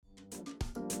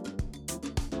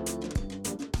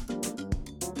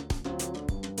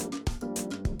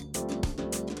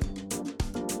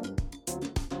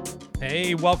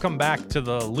Hey, welcome back to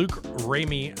the Luke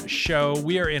Ramey Show.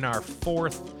 We are in our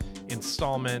fourth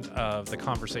installment of the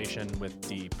conversation with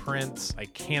Dee Prince, a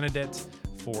candidate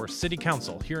for City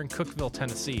Council here in Cookeville,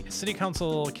 Tennessee. City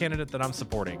Council candidate that I'm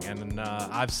supporting, and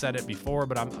I've said it before,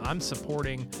 but I'm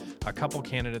supporting a couple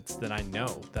candidates that I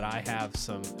know, that I have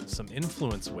some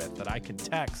influence with, that I can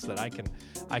text, that I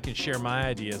can share my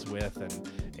ideas with,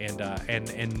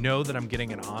 and know that I'm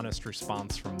getting an honest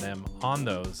response from them on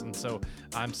those. And so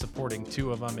I'm supporting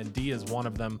two of them, and Dee is one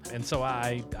of them. And so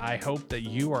I hope that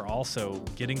you are also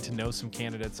getting to know some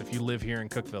candidates. If you live here in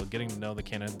Cookeville, getting to know the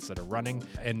candidates that are running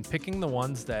and picking the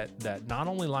ones that not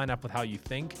only line up with how you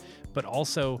think, but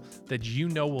also that you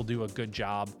know will do a good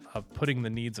job of putting the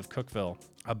needs of Cookeville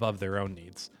above their own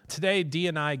needs. Today, Dee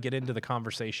and I get into the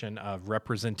conversation of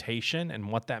representation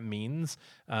and what that means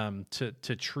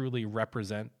to truly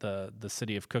represent the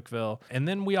city of Cookeville. And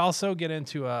then we also get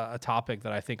into a topic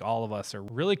that I think all of us are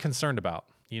really concerned about.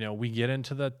 You know, we get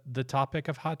into the topic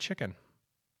of hot chicken.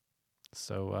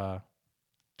 So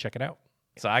check it out.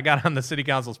 So I got on the city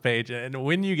council's page, and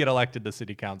when you get elected to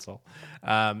city council,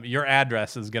 your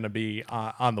address is going to be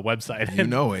on the website. You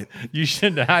know it. You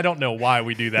should. I don't know why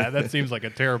we do that. That seems like a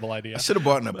terrible idea. I should have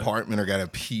bought an apartment or got a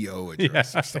PO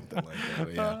address or something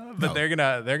like that. But, but they're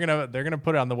gonna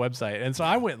put it on the website, and so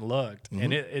I went and looked,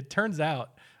 and it turns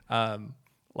out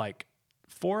like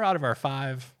 4 out of our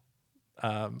 5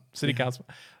 city council,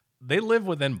 they live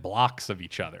within blocks of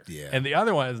each other. Yeah. And the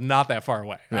other one is not that far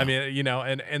away. Yeah. I mean, you know,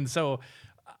 and so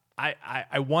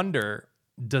I wonder,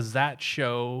 does that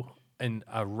show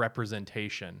a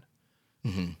representation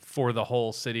for the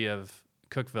whole city of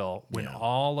Cookeville when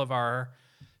all of our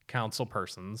council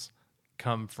persons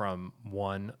come from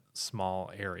one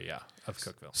small area of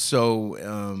Cookeville? So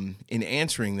in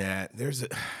answering that,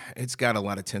 it's got a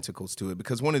lot of tentacles to it,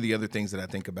 because one of the other things that I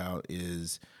think about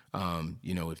is,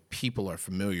 if people are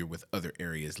familiar with other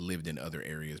areas, lived in other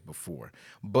areas before,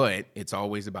 but it's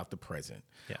always about the present.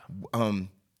 Yeah.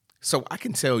 So I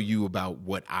can tell you about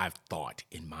what I've thought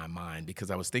in my mind,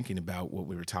 because I was thinking about what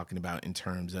we were talking about in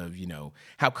terms of,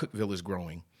 how Cookeville is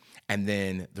growing and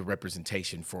then the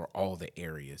representation for all the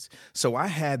areas. So I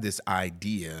had this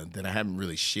idea that I haven't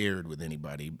really shared with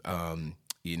anybody,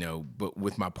 but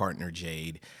with my partner,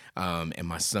 Jade, and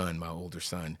my son, my older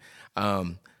son.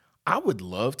 I would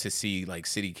love to see like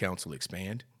city council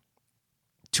expand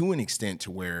to an extent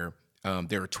to where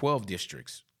there are 12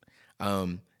 districts.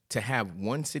 To have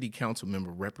one city council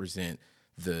member represent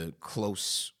the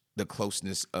closeness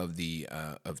of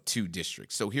of 2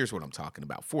 districts. So here's what I'm talking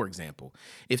about. For example,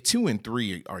 if 2 and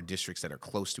 3 are districts that are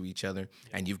close to each other,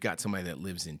 and you've got somebody that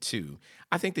lives in 2,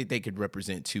 I think that they could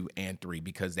represent 2 and 3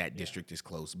 because that district is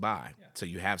close by. Yeah. So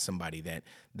you have somebody that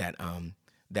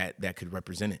could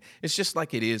represent it. It's just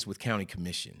like it is with county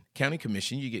commission. County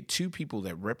commission, you get 2 people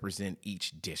that represent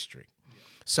each district.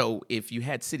 So if you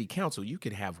had city council, you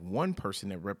could have one person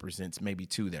that represents maybe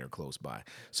 2 that are close by.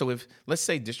 So if, let's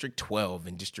say, District 12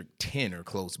 and District 10 are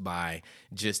close by,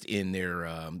 just in their,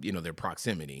 their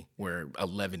proximity, where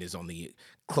 11 is on the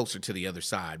closer to the other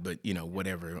side, but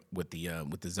whatever with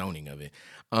the zoning of it,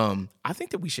 I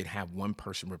think that we should have one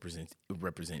person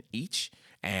represent each,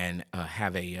 and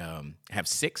have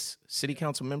 6 city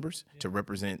council members to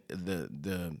represent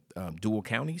the dual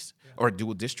counties or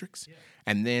dual districts,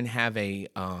 and then have a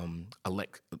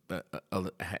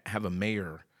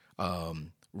mayor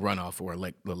runoff or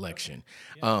election.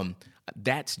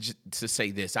 That's just to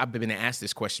say this. I've been asked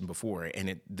this question before,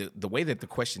 and the way that the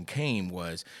question came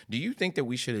was, do you think that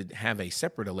we should have a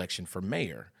separate election for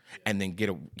mayor and then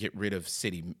get rid of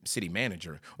city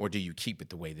manager, or do you keep it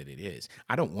the way that it is?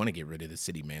 I don't want to get rid of the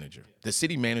city manager. The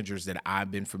city managers that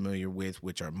I've been familiar with,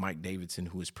 which are Mike Davidson,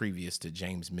 who is previous to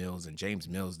James Mills, and James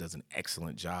Mills does an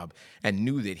excellent job and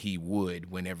knew that he would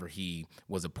whenever he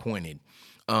was appointed.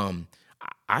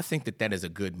 I think that is a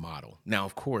good model. Now,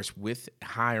 of course, with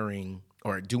hiring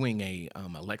or doing a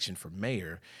election for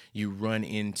mayor, you run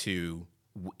into,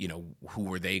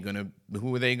 who are they gonna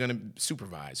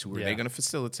supervise? Who are they gonna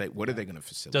facilitate? What are they gonna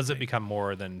facilitate? Does it become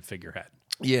more than figurehead?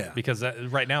 Yeah, because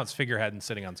right now it's figurehead and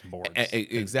sitting on some boards.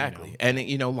 Exactly, and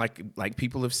like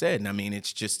people have said, and I mean,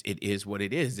 it is what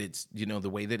it is. It's the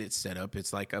way that it's set up.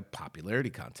 It's like a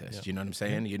popularity contest. Yeah. You know what I'm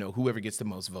saying? Yeah. Whoever gets the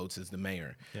most votes is the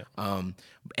mayor. Yeah.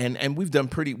 And we've done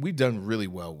really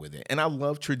well with it. And I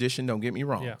love tradition. Don't get me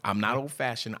wrong. Yeah. I'm not old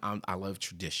fashioned. I love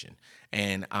tradition,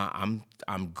 and I'm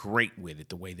great with it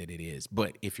the way that it is.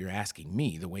 But if you're asking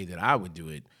me, the way that I would do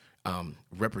it,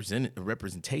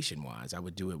 representation wise, I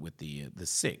would do it with the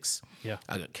 6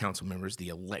 council members, the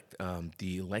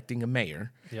electing a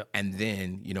mayor, and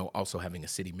then also having a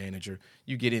city manager.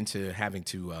 You get into having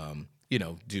to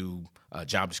do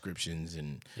job descriptions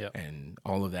and Yep. and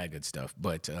all of that good stuff.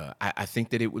 But I think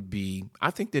that it would be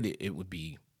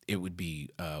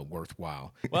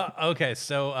worthwhile. Well, okay.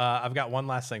 So I've got one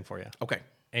last thing for you. Okay.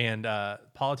 And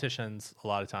politicians a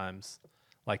lot of times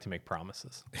like to make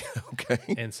promises. Okay.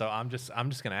 And so I'm just going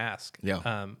to ask.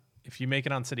 Yeah. If you make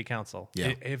it on city council,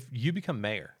 Yeah. if you become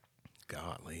mayor,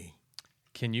 Golly.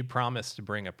 can you promise to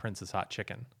bring a Prince's hot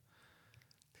chicken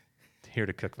here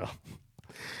to Cookeville?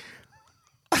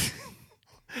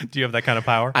 Do you have that kind of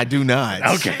power? I do not.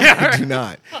 Okay. I do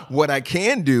not. What I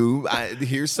can do,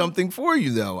 here's something for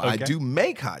you, though. I Okay. do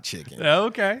make hot chicken.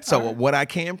 Okay. So All right. what I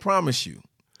can promise you,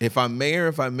 if I'm mayor,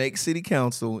 if I make city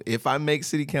council,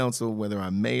 whether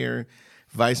I'm mayor,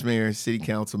 vice mayor, city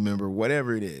council member,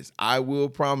 whatever it is, I will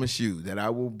promise you that I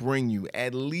will bring you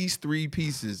at least 3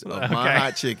 pieces of my Okay.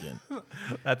 hot chicken.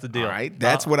 That's a deal. All right?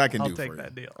 That's what I can I'll do take for that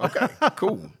you. deal. Okay,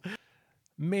 cool.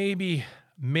 Maybe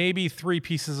 3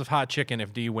 pieces of hot chicken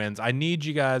if Dee wins. I need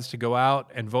you guys to go out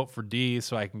and vote for Dee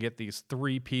so I can get these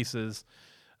 3 pieces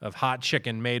of hot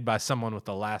chicken made by someone with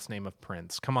the last name of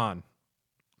Prince. Come on.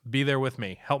 Be there with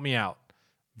me. Help me out.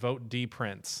 Vote Dee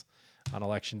Prince on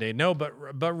election day. No, but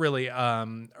really,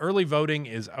 early voting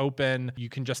is open. You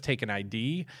can just take an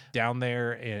ID down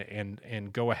there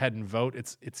and go ahead and vote.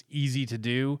 It's easy to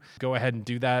do. Go ahead and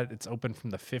do that. It's open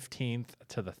from the 15th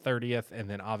to the 30th, and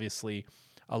then obviously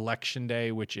election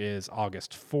day, which is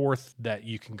August 4th, that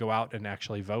you can go out and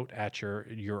actually vote at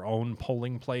your own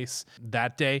polling place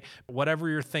that day. Whatever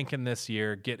you're thinking this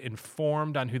year, get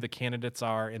informed on who the candidates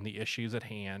are and the issues at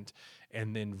hand,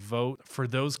 and then vote for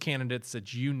those candidates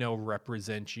that you know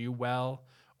represent you well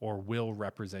or will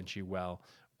represent you well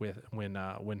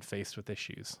when faced with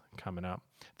issues coming up.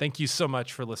 Thank you so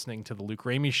much for listening to The Luke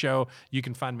Ramey Show. You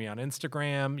can find me on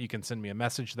Instagram. You can send me a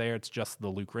message there. It's just The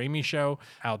Luke Ramey Show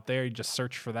out there. You just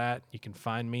search for that. You can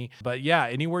find me. But yeah,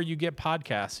 anywhere you get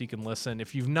podcasts, you can listen.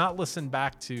 If you've not listened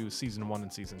back to season 1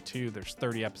 and season 2, there's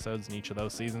 30 episodes in each of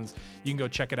those seasons. You can go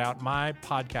check it out. My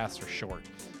podcasts are short.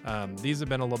 These have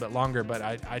been a little bit longer, but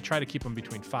I try to keep them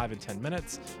between 5 and 10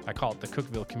 minutes. I call it the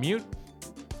Cookeville Commute.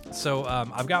 So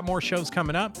I've got more shows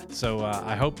coming up. So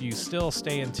I hope you still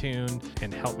stay in tune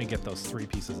and help me get those 3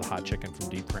 pieces of hot chicken from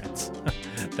Dee Prince.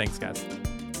 Thanks, guys.